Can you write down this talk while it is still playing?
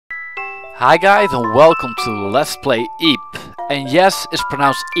Hi guys and welcome to Let's Play Eep. And yes, it's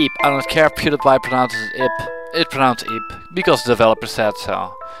pronounced Eep. I don't care if PewDiePie pronounces it Ip. It's pronounced Eep because the developer said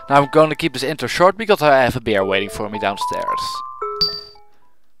so. Now I'm going to keep this intro short because I have a beer waiting for me downstairs.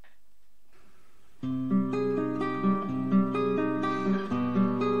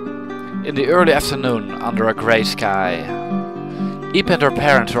 In the early afternoon, under a grey sky, Eep and her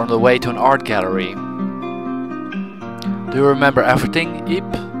parents are on the way to an art gallery. Do you remember everything, Eep?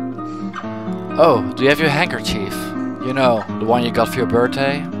 Oh, do you have your handkerchief? You know, the one you got for your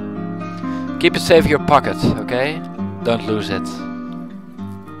birthday? Keep it safe in your pocket, okay? Don't lose it.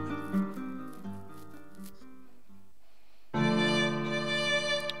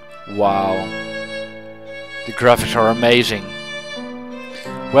 Wow. The graphics are amazing.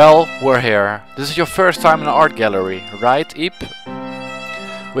 Well, we're here. This is your first time in an art gallery, right, Eep?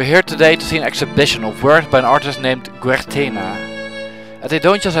 We're here today to see an exhibition of work by an artist named Guertina. And they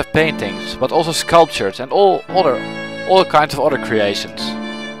don't just have paintings, but also sculptures and all kinds of other creations.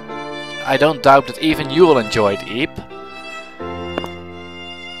 I don't doubt that even you will enjoy it, Eep.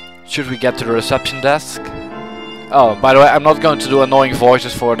 Should we get to the reception desk? Oh, by the way, I'm not going to do annoying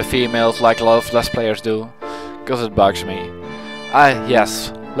voices for the females like a lot of Let's Players do, because it bugs me.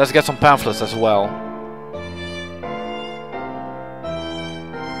 Yes, let's get some pamphlets as well.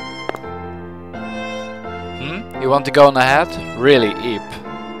 You want to go on ahead? Really, Eep?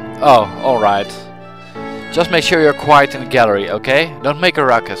 Oh, alright. Just make sure you're quiet in the gallery, okay? Don't make a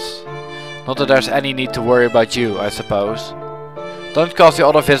ruckus. Not that there's any need to worry about you, I suppose. Don't cause the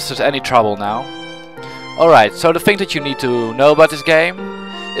other visitors any trouble now. Alright, so the thing that you need to know about this game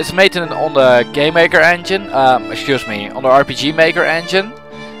is made on the Game Maker engine, on the RPG Maker engine.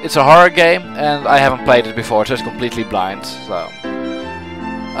 It's a horror game and I haven't played it before, so it's completely blind, so...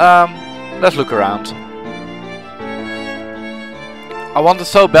 let's look around. I wanted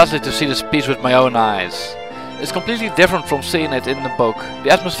so badly to see this piece with my own eyes. It's completely different from seeing it in the book.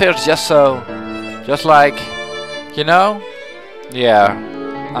 The atmosphere is just like, you know? Yeah,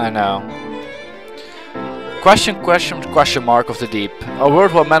 I know. Question mark of the deep. A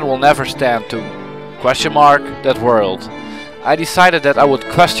world where man will never stand to question mark that world. I decided that I would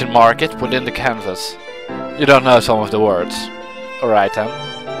question mark it within the canvas. You don't know some of the words. Alright then.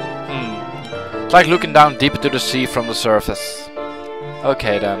 It's like looking down deep into the sea from the surface.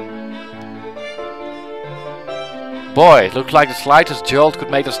 Okay then. Boy, looks like the slightest jolt could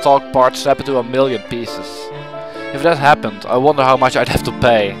make the stalk part snap into a million pieces. If that happened, I wonder how much I'd have to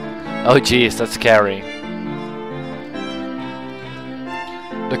pay. Oh jeez, that's scary.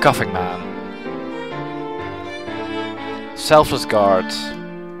 The Coughing Man. Selfless Guard.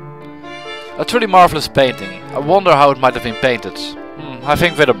 A truly marvelous painting. I wonder how it might have been painted. I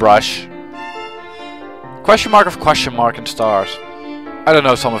think with a brush. Question mark of question mark and stars. I don't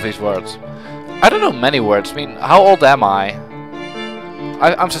know some of these words. I don't know many words. I mean, how old am I?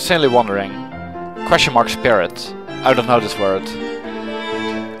 I'm sincerely wondering. Question mark spirit. I don't know this word.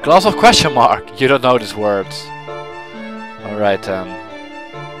 Glass of question mark. You don't know this word. Alright then.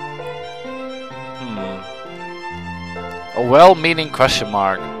 A well-meaning question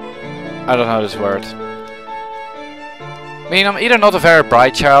mark. I don't know this word. I mean, I'm either not a very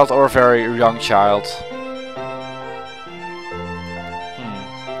bright child or a very young child.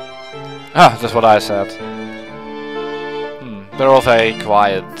 Ah, that's what I said. They're all very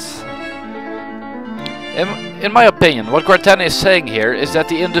quiet. In my opinion, what Guertina is saying here is that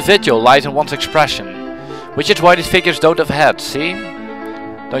the individual lies in one's expression, which is why these figures don't have heads, see?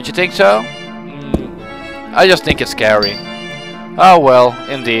 Don't you think so? I just think it's scary. Oh well,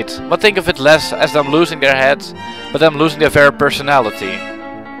 indeed. But think of it less as them losing their heads, but them losing their very personality.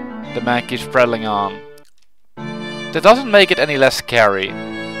 The man keeps prattling on. That doesn't make it any less scary.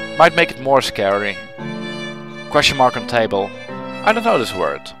 Might make it more scary. Question mark on table. I don't know this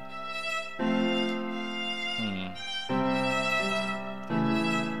word.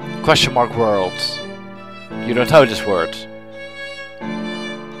 Question mark world. You don't know this word.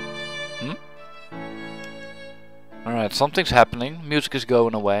 Alright, something's happening. Music is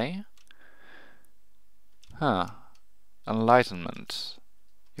going away. Enlightenment.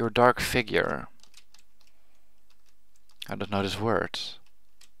 Your dark figure. I don't know this word.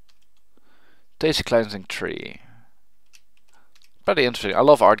 Tasty cleansing tree. Pretty interesting. I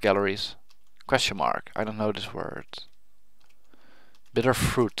love art galleries. Question mark. I don't know this word. Bitter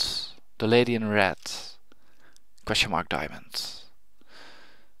fruits. The lady in red. Question mark diamonds.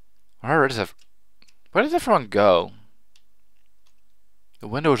 Where did everyone go? The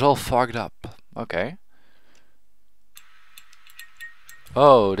window is all fogged up. Okay.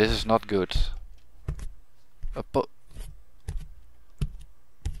 Oh, this is not good.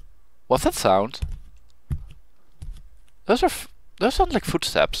 What's that sound? Those sound like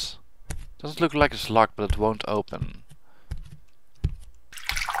footsteps. Doesn't look like it's locked, but it won't open.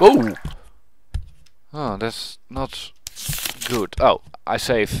 Whoa! Oh, that's not good. Oh, I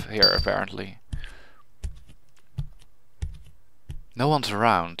save here apparently. No one's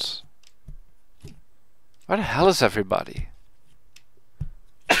around. Where the hell is everybody?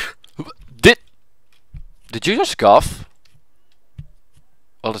 Did you just cough?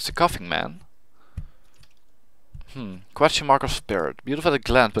 Well, it's a coughing man. Question mark of spirit. Beautiful at a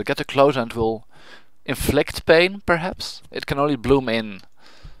glance, but get too close and it will inflict pain, perhaps? It can only bloom in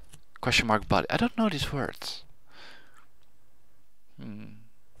question mark body. I don't know these words.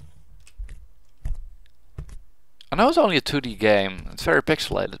 I know it's only a 2D game. It's very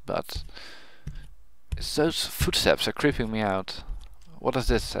pixelated, but those footsteps are creeping me out. What does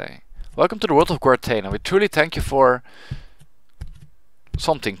this say? Welcome to the world of Guartena. We truly thank you for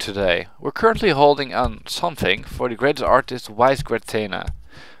something today. We're currently holding on something for the greatest artist, wise Guartena.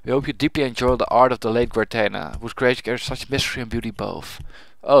 We hope you deeply enjoy the art of the late Guartena, whose creation carries such mystery and beauty both.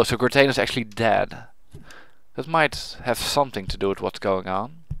 Oh, so Guartena is actually dead. That might have something to do with what's going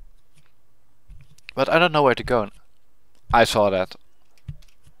on. But I don't know where to go. I saw that.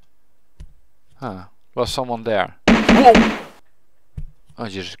 Huh. Was someone there? Whoa! Oh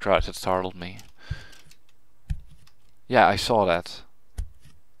Jesus Christ, it startled me. Yeah, I saw that.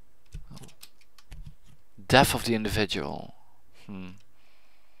 Death of the individual.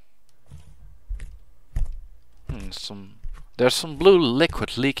 There's some blue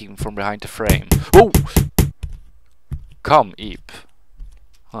liquid leaking from behind the frame. Whoa! Come, Eep.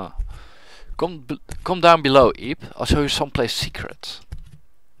 Huh. Come down below, Eep. I'll show you someplace secret.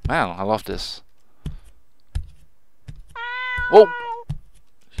 Man, I love this. Whoa!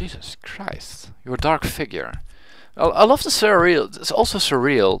 Jesus Christ, you're a dark figure. I love the surreal. It's also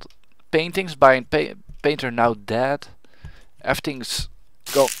surreal. Paintings by a painter now dead. Everything's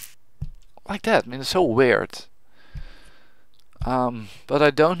go like that. I mean, it's so weird. But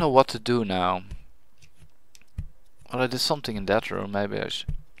I don't know what to do now. Well, I did something in that room. Maybe I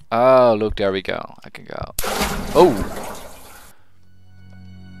should. Oh, look, there we go. I can go. Oh.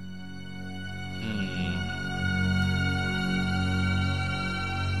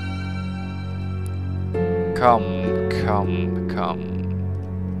 Come.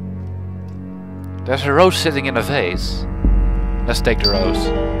 There's a rose sitting in a vase. Let's take the rose.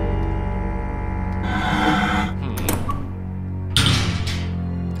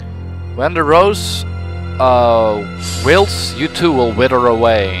 When the rose wilts, you too will wither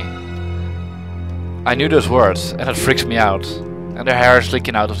away. I knew those words, and it freaks me out. And their hair is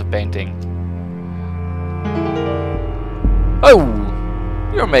leaking out of the painting. Oh!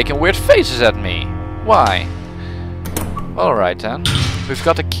 You're making weird faces at me. Why? Alright then. We've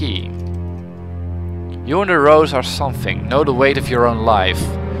got a key. You and the rose are something. Know the weight of your own life.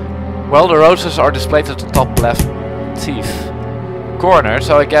 Well, the roses are displayed at the top left teeth corner,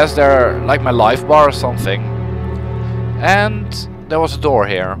 so I guess they're like my life bar or something. And there was a door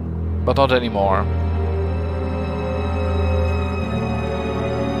here, but not anymore.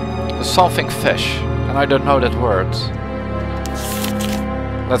 There's something fish, and I don't know that word.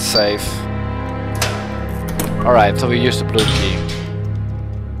 Let's save. Alright, so we use the blue key.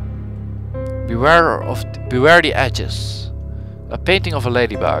 Beware the edges. A painting of a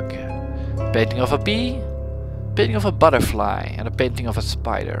ladybug. Painting of a bee. Painting of a butterfly. And a painting of a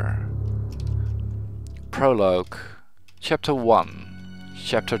spider. Prologue. Chapter 1.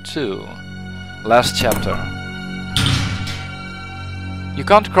 Chapter 2. Last chapter. You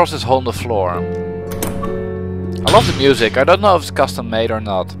can't cross this hole in the floor. I love the music. I don't know if it's custom made or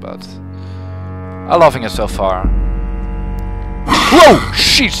not, but I'm loving it so far. Whoa!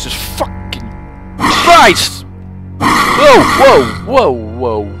 Jesus fucking Christ!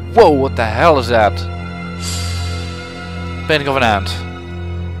 Whoa! What the hell is that? Painting of an ant.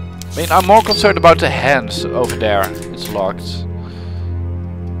 I mean, I'm more concerned about the hands over there. It's locked.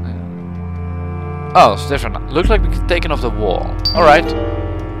 Oh, it's different. Looks like we can take it off the wall. Alright.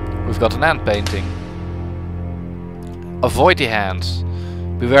 We've got an ant painting. Avoid the hands.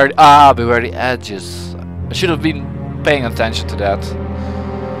 Beware the edges. I should have been paying attention to that.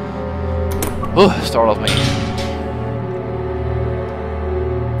 Ooh, startled me.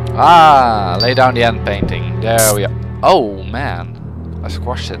 Lay down the ant painting. There we are. Oh man, I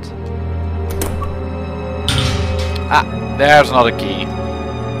squashed it. There's another key.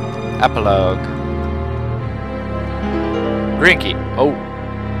 Epilogue. Green key. Oh.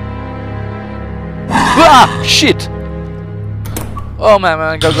 Shit! Oh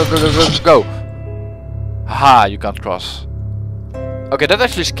man, go. Haha, you can't cross. Okay, that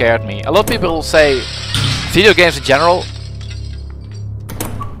actually scared me. A lot of people say video games in general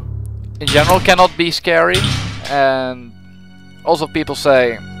cannot be scary, and also people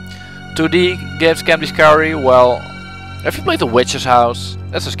say 2D games can be scary. Well, have you played The Witch's House?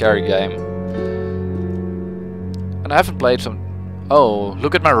 That's a scary game. And I haven't played some... Oh,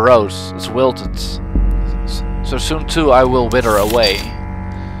 look at my rose. It's wilted. So soon too I will wither away.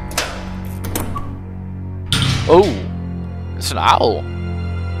 Oh, it's an owl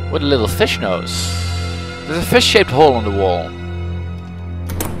with a little fish nose. There's a fish-shaped hole in the wall.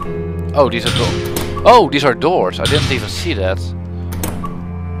 Oh, these are doors. Oh, these are doors. I didn't even see that.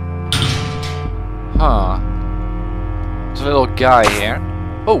 Huh. There's a little guy here.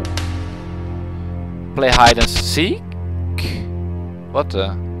 Oh. Play hide and seek? What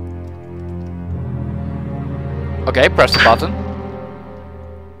the? Okay, press the button.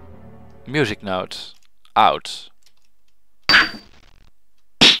 Music note. Out.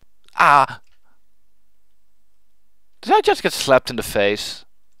 Ah! Did I just get slapped in the face?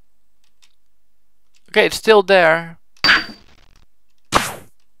 Okay, it's still there.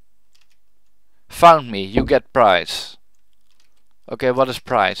 Found me, you get prize. Okay, what is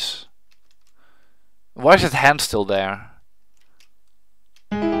prize? Why is his hand still there?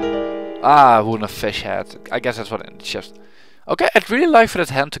 Ah, wooden fish head. I guess that's what it's just. Okay, I'd really like for that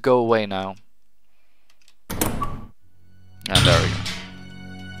hand to go away now. And there we go.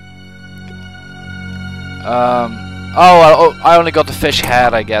 Oh, I only got the fish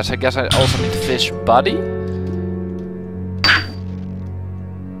head, I guess. I guess I also need the fish body.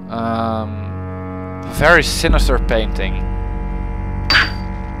 Very sinister painting.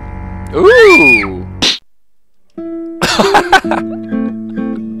 Ooh!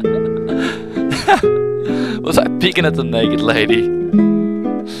 Was I peeking at the naked lady?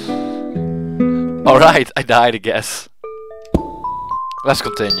 Alright, I died, I guess. Let's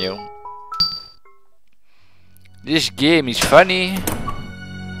continue. This game is funny.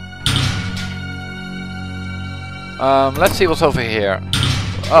 Let's see what's over here.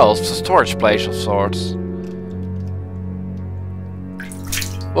 Oh, it's a storage place of sorts.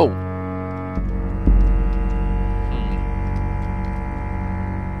 Whoa.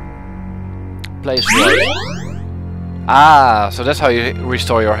 Place road. Ah, so that's how you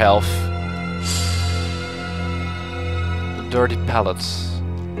restore your health. The dirty pallets.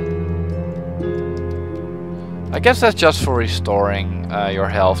 I guess that's just for restoring your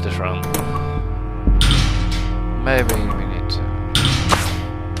health, this room. Maybe we need to...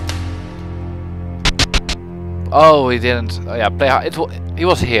 Oh, he didn't... Oh, yeah, play hard. He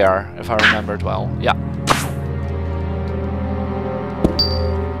was here, if I remembered well. Yeah.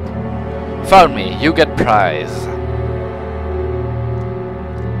 Found me, you get prize.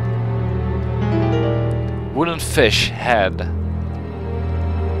 Wooden fish head.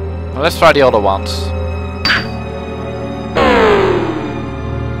 Well, let's try the other ones.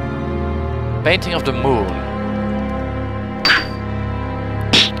 Painting of the moon.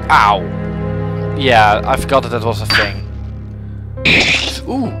 Ow. Yeah, I forgot that was a thing.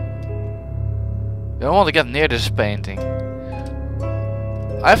 Ooh. I don't want to get near this painting.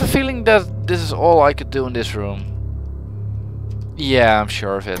 I have a feeling that this is all I could do in this room. Yeah, I'm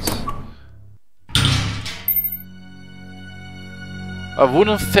sure of it. A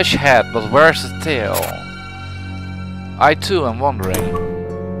wooden fish head, but where's the tail? I too am wondering.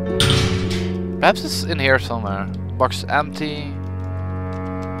 Perhaps it's in here somewhere. Box is empty.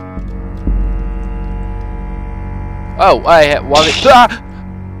 Oh, I have one. Ah!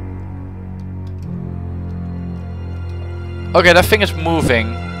 Okay, that thing is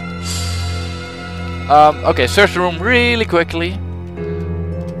moving. Okay, search the room really quickly.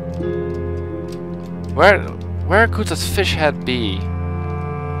 Where could that fish head be?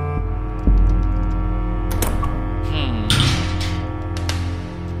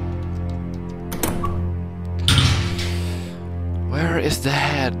 Where is the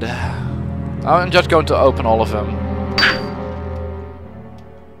head? I'm just going to open all of them.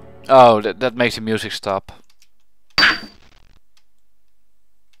 Oh, that makes the music stop.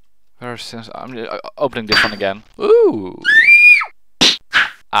 Since I'm opening this one again. Ooh.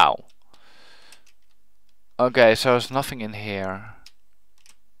 Ow. Okay, so there's nothing in here.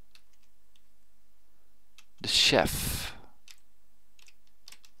 The chef.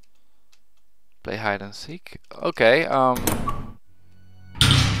 Play hide and seek. Okay,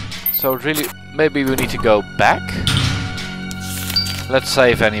 so really, maybe we need to go back? Let's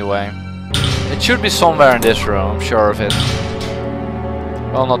save anyway. It should be somewhere in this room, I'm sure of it.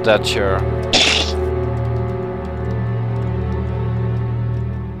 Well, not that sure.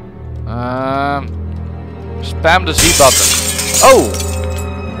 Spam the Z button. Oh!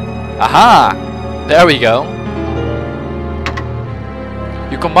 Aha! There we go.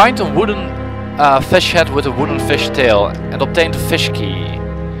 You combined a wooden fish head with a wooden fish tail and obtained a fish key.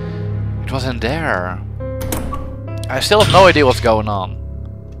 It was in there. I still have no idea what's going on.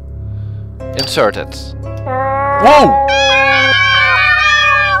 Insert it. Whoa!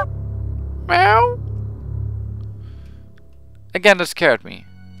 Meow. Again, that scared me.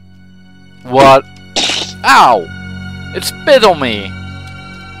 What? Ow! It spit on me!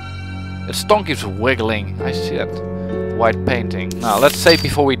 Its tongue keeps wiggling. I see it. White painting. Now, let's save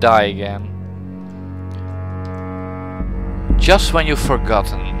before we die again. Just when you've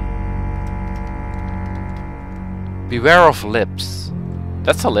forgotten. Beware of lips.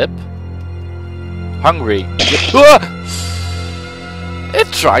 That's a lip. Hungry.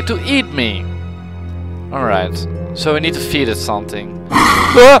 It tried to eat me. Alright. So we need to feed it something.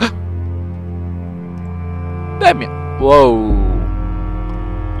 Damn it. Whoa.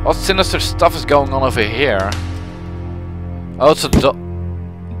 What sinister stuff is going on over here? Oh, it's a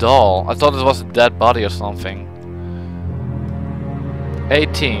doll. I thought it was a dead body or something.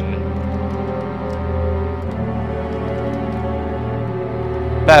 18.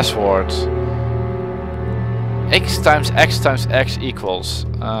 Password. X times X times X equals.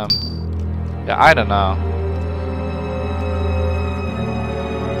 Yeah, I don't know.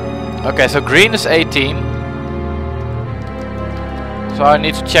 Okay, so green is 18. So I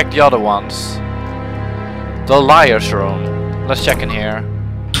need to check the other ones. The liar's room. Let's check in here.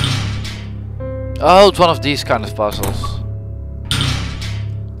 Oh, it's one of these kind of puzzles.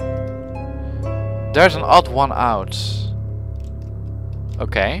 There's an odd one out.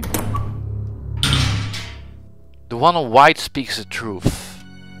 Okay. The one on white speaks the truth.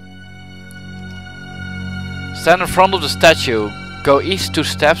 Stand in front of the statue. Go east 2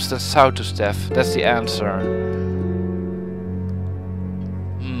 steps, then south 2 steps. That's the answer.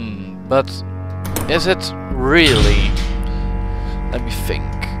 But is it really? Let me think.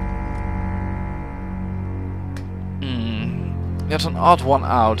 There's an odd one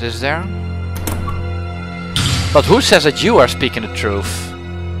out, is there? But who says that you are speaking the truth?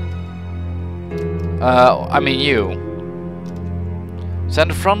 I mean you.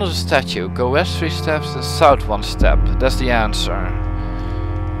 Stand in front of the statue. Go west 3 steps, then south 1 step. That's the answer.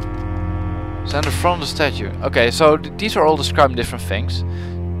 Stand in front of the statue. Okay, so these are all describing different things.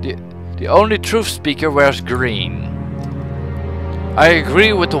 The only truth speaker wears green. I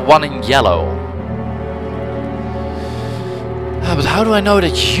agree with the one in yellow. But how do I know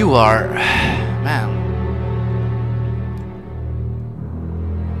that you are? Man.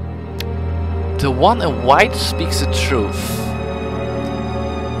 The one in white speaks the truth.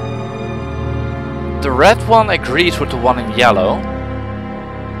 The red one agrees with the one in yellow.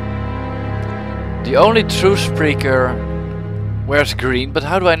 The only truth speaker wears green, but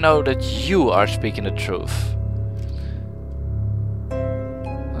how do I know that you are speaking the truth?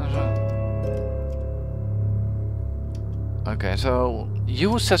 Okay, so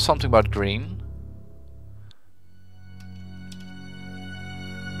you said something about green.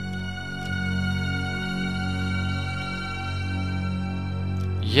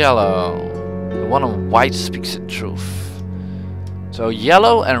 Yellow. The one on white speaks the truth. So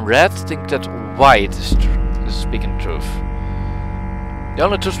yellow and red think that white is speaking the truth. The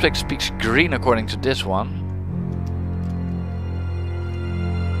only truth speaks green according to this one.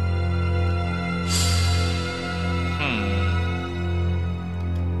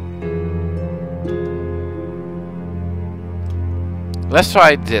 Let's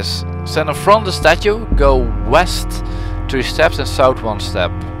try this. Stand in front of the statue, go west 3 steps and south 1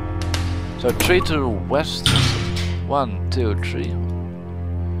 step. So 3 to the west. 1, 2, 3.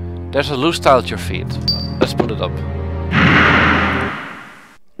 There's a loose tile at your feet. Let's put it up.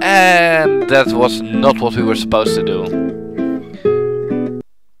 And that was not what we were supposed to do.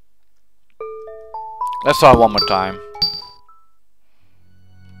 Let's try one more time.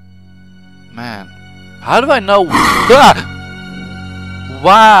 Man. How do I know? Ah!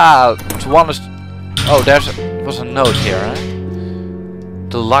 Wow! One is. Oh, there was a note here, eh?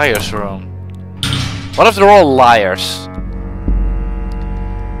 The liar's room. What if they're all liars?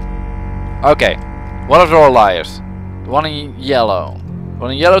 Okay. What if they're all liars? The one in yellow. The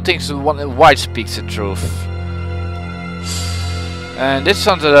one in yellow thinks the one in white speaks the truth. And this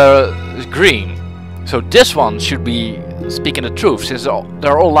one is green. So this one should be speaking the truth, since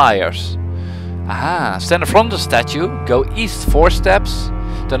they're all liars. Aha, stand in front of the statue, go east 4 steps,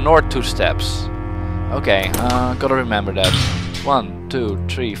 then north 2 steps. Okay, gotta remember that. 1, 2,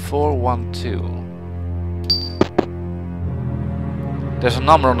 3, 4, 1, 2. There's a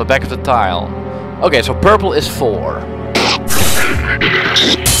number on the back of the tile. Okay, so purple is 4.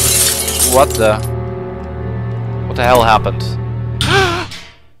 What the hell happened?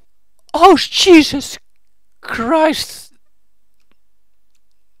 Oh Jesus Christ!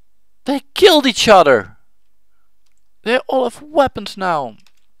 They killed each other! They all have weapons now.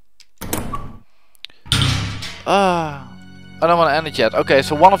 I don't want to end it yet. Okay,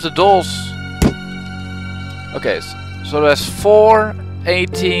 so one of the dolls... Okay, so there's 4,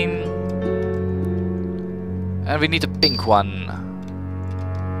 18... And we need a pink one.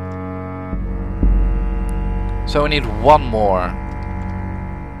 So we need one more.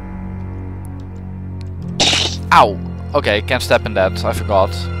 Ow! Okay, can't step in that, I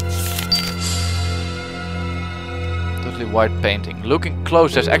forgot. Totally white painting. Looking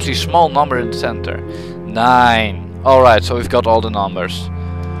close, there's actually a small number in the center. 9. Alright, so we've got all the numbers.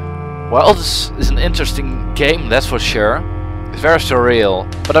 Well, this is an interesting game, that's for sure. It's very surreal,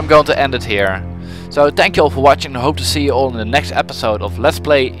 but I'm going to end it here. So thank you all for watching and hope to see you all in the next episode of Let's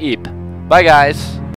Play Eep. Bye guys!